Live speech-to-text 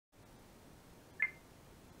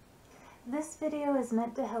This video is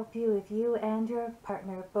meant to help you if you and your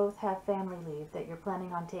partner both have family leave that you're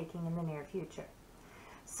planning on taking in the near future.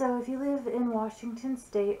 So if you live in Washington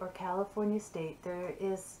State or California State, there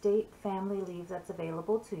is state family leave that's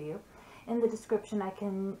available to you. In the description I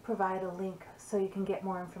can provide a link so you can get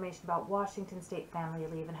more information about Washington State family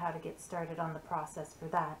leave and how to get started on the process for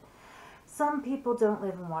that. Some people don't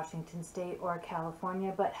live in Washington State or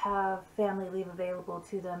California but have family leave available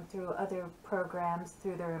to them through other programs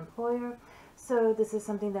through their employer, so this is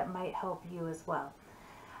something that might help you as well.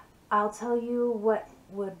 I'll tell you what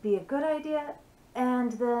would be a good idea,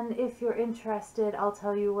 and then if you're interested, I'll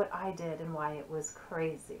tell you what I did and why it was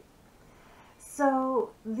crazy.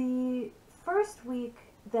 So the first week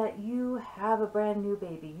that you have a brand new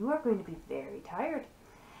baby, you are going to be very tired.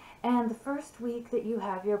 And the first week that you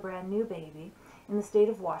have your brand new baby, in the state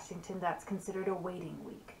of Washington, that's considered a waiting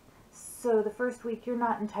week. So the first week you're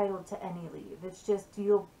not entitled to any leave. It's just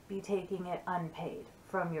you'll be taking it unpaid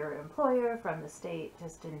from your employer, from the state,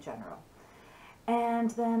 just in general.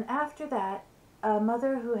 And then after that, a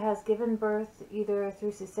mother who has given birth either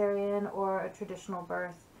through cesarean or a traditional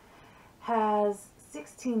birth has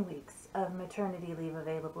 16 weeks of maternity leave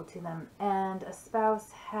available to them, and a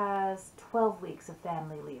spouse has 12 weeks of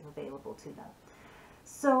family leave available to them.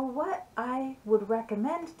 So what I would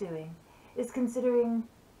recommend doing is considering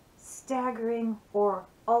staggering or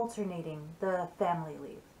alternating the family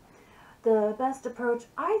leave. The best approach,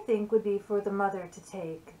 I think, would be for the mother to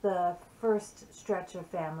take the first stretch of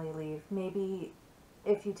family leave. Maybe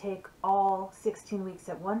if you take all 16 weeks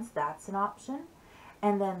at once, that's an option.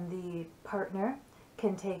 And then the partner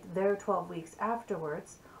can take their 12 weeks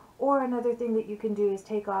afterwards. Or another thing that you can do is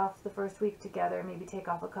take off the first week together, maybe take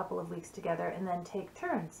off a couple of weeks together, and then take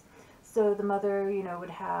turns. So the mother, would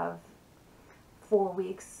have 4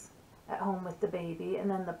 weeks at home with the baby, and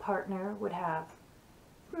then the partner would have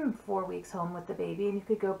 4 weeks home with the baby, and you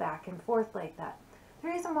could go back and forth like that. The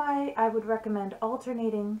reason why I would recommend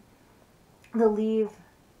alternating the leave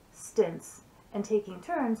stints and taking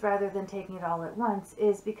turns rather than taking it all at once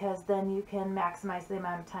is because then you can maximize the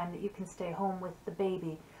amount of time that you can stay home with the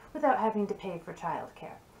baby without having to pay for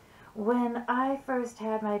childcare. When I first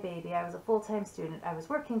had my baby, I was a full-time student, I was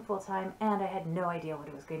working full-time, and I had no idea what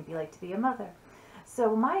it was going to be like to be a mother.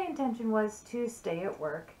 So my intention was to stay at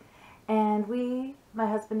work, and my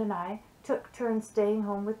husband and I, took turns staying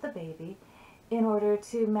home with the baby in order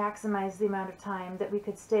to maximize the amount of time that we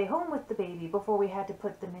could stay home with the baby before we had to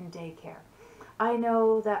put them in daycare. I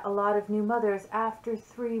know that a lot of new mothers after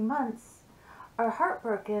 3 months are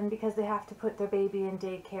heartbroken because they have to put their baby in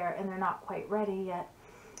daycare and they're not quite ready yet.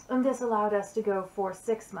 And this allowed us to go for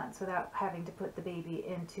 6 months without having to put the baby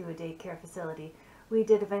into a daycare facility. We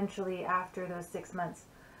did eventually, after those 6 months,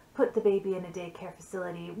 put the baby in a daycare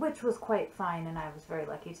facility, which was quite fine, and I was very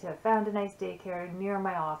lucky to have found a nice daycare near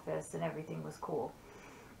my office and everything was cool.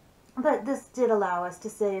 But this did allow us to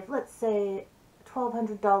save, let's say,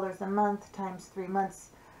 $1,200 a month times 3 months,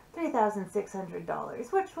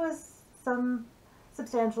 $3,600, which was some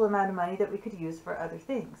substantial amount of money that we could use for other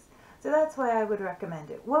things. So that's why I would recommend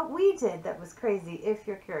it. What we did that was crazy, if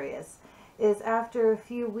you're curious, is after a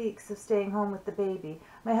few weeks of staying home with the baby,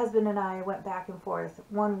 my husband and I went back and forth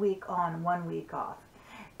 1 week on, 1 week off.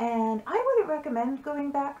 And I wouldn't recommend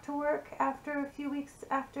going back to work after a few weeks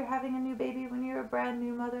after having a new baby when you're a brand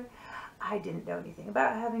new mother. I didn't know anything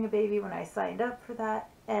about having a baby when I signed up for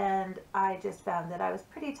that, and I just found that I was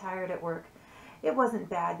pretty tired at work. It wasn't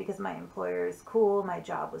bad because my employer is cool, my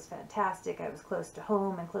job was fantastic, I was close to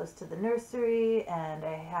home and close to the nursery, and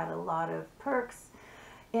I had a lot of perks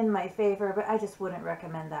in my favor, but I just wouldn't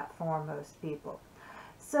recommend that for most people.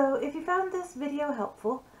 So if you found this video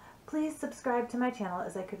helpful, please subscribe to my channel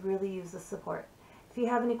as I could really use the support. If you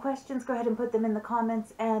have any questions, go ahead and put them in the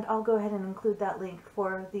comments, and I'll go ahead and include that link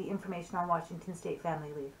for the information on Washington State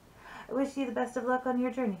Family Leave. I wish you the best of luck on your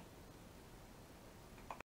journey.